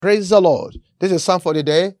Praise the Lord. This is Psalm for the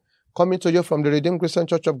day, coming to you from the Redeemed Christian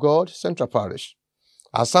Church of God, Central Parish.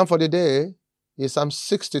 Our Psalm for the day is Psalm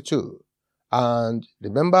 62. And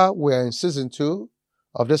remember, we are in season 2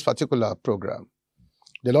 of this particular program.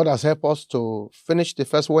 The Lord has helped us to finish the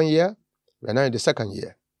first 1 year. We are now in the second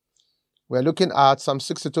year. We are looking at Psalm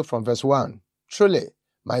 62 from verse 1. Truly,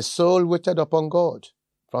 my soul waited upon God.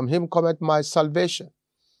 From him cometh my salvation.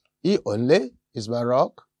 He only is my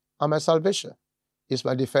rock and my salvation. He is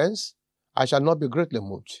my defense. I shall not be greatly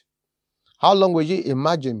moved. How long will ye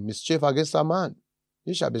imagine mischief against a man?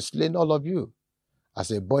 Ye shall be slain, all of you. As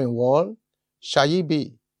a boying wall shall ye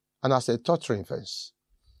be, and as a tottering fence.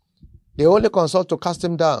 They only consult to cast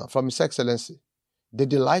him down from his excellency. They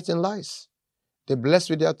delight in lies. They bless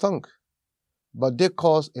with their tongue, but they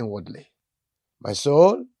cause inwardly. My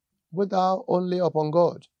soul, wait thou only upon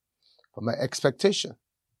God, for my expectation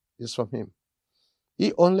is from him.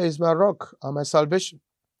 He only is my rock and my salvation.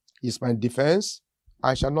 He is my defense.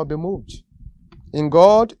 I shall not be moved. In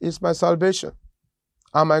God is my salvation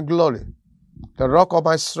and my glory. The rock of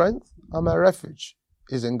my strength and my refuge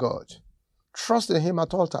is in God. Trust in him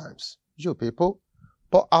at all times. You people,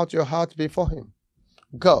 pour out your heart before him.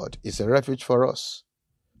 God is a refuge for us.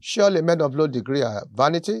 Surely men of low degree are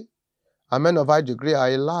vanity, and men of high degree are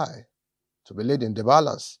a lie. To be laid in the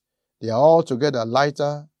balance, they are altogether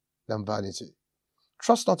lighter than vanity.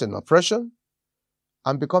 Trust not in oppression,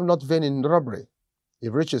 and become not vain in robbery.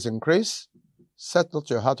 If riches increase, set not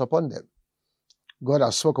your heart upon them. God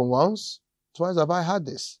has spoken once, twice have I heard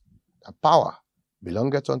this. The power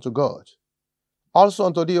belongeth unto God. Also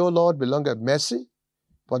unto thee, O Lord, belongeth mercy,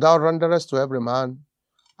 for thou renderest to every man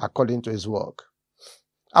according to his work.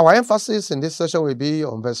 Our emphasis in this session will be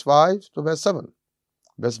on verse 5 to verse 7.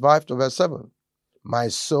 Verse 5 to verse 7. My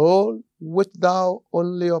soul, wait thou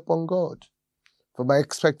only upon God, for my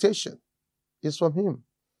expectation is from him.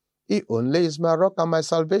 He only is my rock and my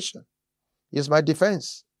salvation. He is my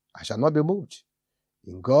defense. I shall not be moved.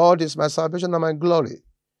 In God is my salvation and my glory.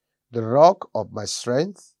 The rock of my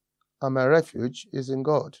strength and my refuge is in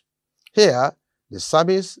God. Here, the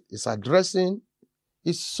psalmist is addressing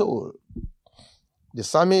his soul. The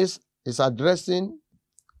psalmist is addressing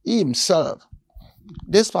himself.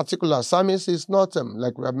 This particular psalmist is not,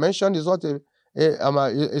 like we have mentioned, is not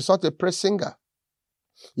a praise singer.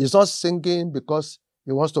 He's not singing because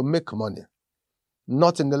he wants to make money.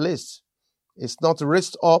 Not in the least. It's not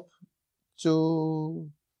raised up to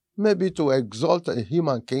maybe to exalt a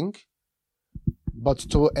human king, but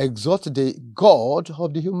to exalt the God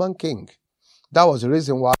of the human king. That was the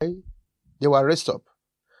reason why they were raised up.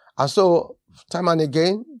 And so, time and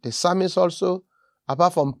again, the psalmist also,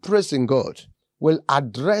 apart from praising God, will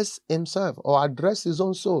address himself or address his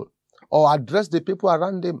own soul or address the people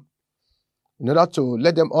around him in order to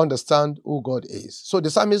let them understand who God is. So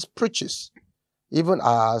the psalmist preaches even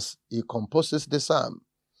as he composes the psalm.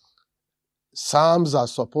 Psalms are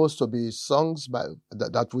supposed to be songs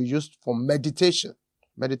that we use for meditation,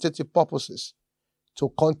 meditative purposes,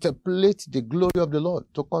 to contemplate the glory of the Lord,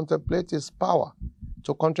 to contemplate his power,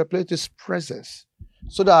 to contemplate his presence,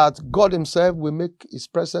 so that God himself will make his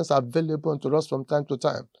presence available to us from time to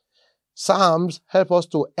time. Psalms help us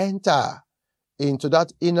to enter into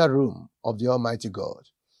that inner room of the Almighty God.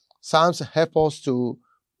 Psalms help us to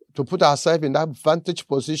put ourselves in that vantage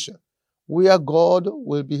position where God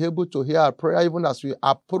will be able to hear our prayer even as we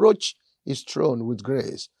approach his throne with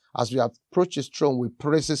grace, as we approach his throne with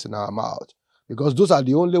praises in our mouth. Because those are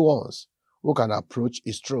the only ones who can approach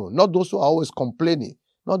his throne. Not those who are always complaining,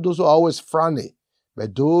 not those who are always frowning,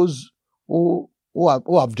 but those who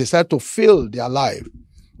have decided to fill their life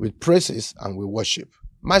with praises and with worship.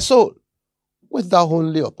 My soul, wait thou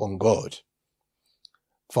only upon God,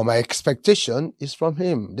 for my expectation is from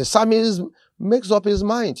him. The psalmist makes up his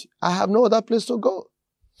mind. I have no other place to go.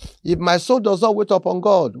 If my soul does not wait upon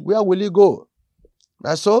God, where will he go?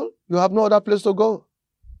 My soul, you have no other place to go.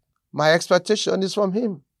 My expectation is from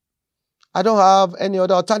him. I don't have any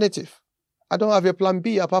other alternative. I don't have a plan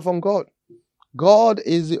B apart from God. God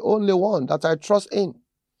is the only one that I trust in.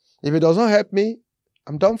 If he does not help me,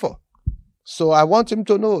 I'm done for. So I want him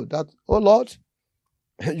to know that, oh Lord,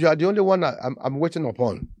 you are the only one I'm waiting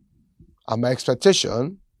upon. And my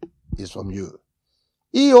expectation is from you.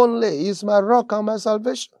 He only is my rock and my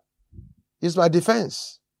salvation. He's my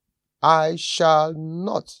defense. I shall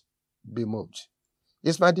not be moved.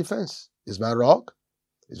 It's my defense. It's my rock.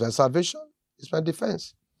 It's my salvation. It's my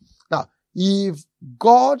defense. Now, if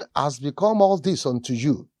God has become all this unto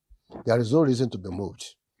you, there is no reason to be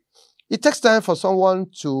moved. It takes time for someone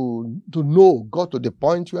to know God to the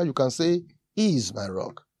point where you can say, he is my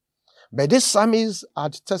rock. But this psalmist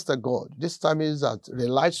had tested God. This psalmist had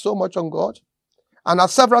relied so much on God. And at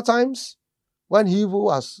several times, when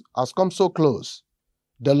evil has come so close,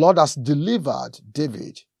 the Lord has delivered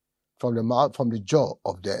David from the jaw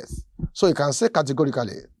of death. So he can say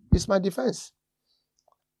categorically, it's my defense.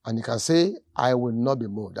 And he can say, I will not be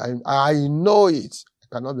moved. I know it.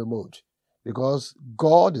 I cannot be moved. Because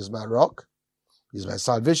God is my rock, is my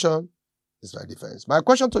salvation, is my defense. My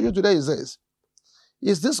question to you today is this.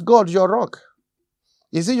 Is this God your rock?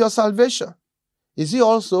 Is he your salvation? Is he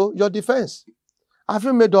also your defense? Have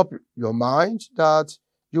you made up your mind that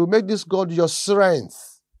you make this God your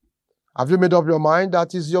strength? Have you made up your mind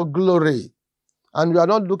that is your glory? And you are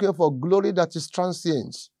not looking for glory that is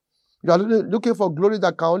transient. You are looking for glory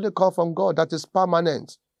that can only come from God, that is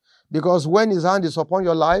permanent. Because when his hand is upon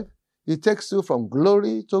your life, he takes you from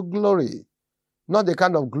glory to glory. Not the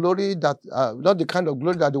kind of glory that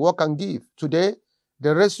the world can give. Today, they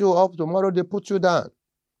raise you up. Tomorrow, they put you down.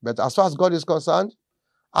 But as far as God is concerned,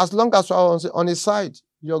 as long as you are on his side,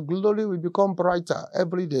 your glory will become brighter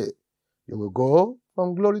every day. You will go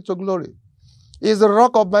from glory to glory. He is the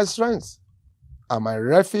rock of my strength, and my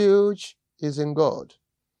refuge is in God.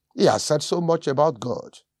 He has said so much about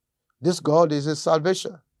God. This God is his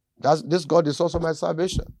salvation. This God is also my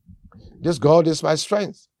salvation. This God is my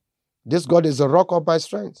strength. This God is the rock of my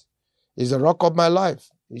strength. He's the rock of my life.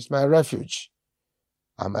 He's my refuge.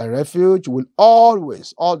 And my refuge will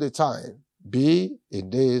always, all the time, be in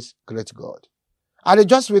this great God. I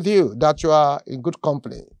rejoice with you that you are in good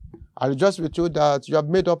company. I rejoice with you that you have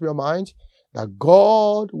made up your mind that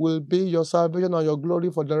God will be your salvation and your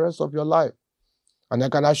glory for the rest of your life. And I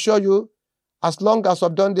can assure you, as long as you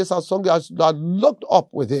have done this, as long as you have looked up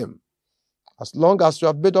with him, as long as you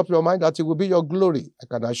have made up your mind that it will be your glory, I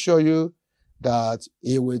can assure you that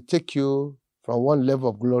he will take you from one level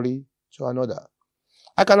of glory to another.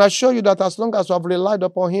 I can assure you that as long as you have relied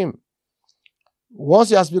upon him, once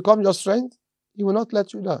he has become your strength, he will not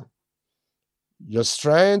let you down. Your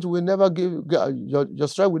strength will never your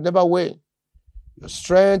strength will never wane. Your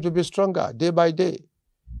strength will be stronger day by day.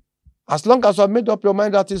 As long as you have made up your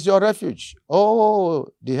mind that is your refuge,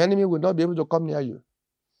 the enemy will not be able to come near you.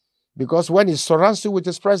 Because when he surrounds you with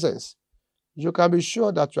his presence, you can be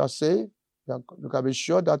sure that you are safe. You can be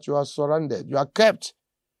sure that you are surrounded. You are kept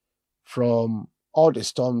from all the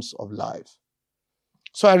storms of life.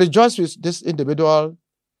 So I rejoice with this individual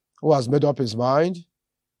who has made up his mind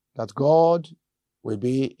that God will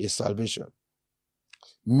be his salvation.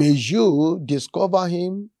 May you discover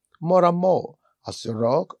him more and more as your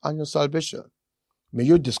rock and your salvation. May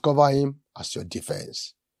you discover him as your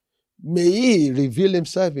defense. May he reveal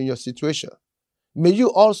himself in your situation. May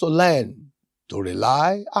you also learn to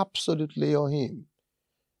rely absolutely on him.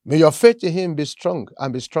 May your faith in him be strong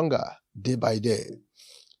and be stronger day by day.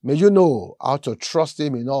 May you know how to trust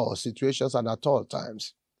him in all situations and at all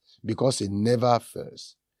times, because he never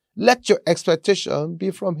fails. Let your expectation be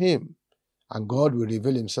from him, and God will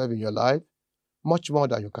reveal himself in your life much more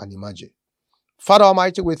than you can imagine. Father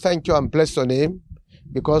Almighty, we thank you and bless your name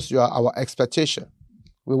because you are our expectation.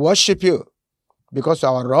 We worship you because you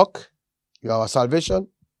are our rock, you are our salvation,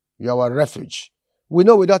 you are our refuge. We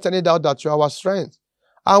know without any doubt that you are our strength.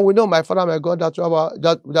 And we know, my Father, my God, that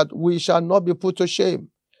that we shall not be put to shame.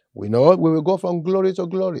 We know we will go from glory to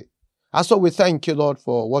glory. And so we thank you, Lord,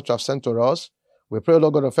 for what you have sent to us. We pray,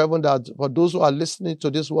 Lord God of heaven, that for those who are listening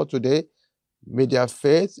to this word today, may their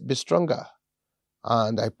faith be stronger.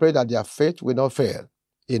 And I pray that their faith will not fail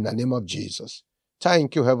in the name of Jesus.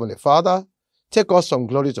 Thank you, Heavenly Father. Take us from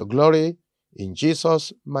glory to glory. In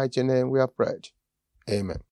Jesus' mighty name we have prayed. Amen.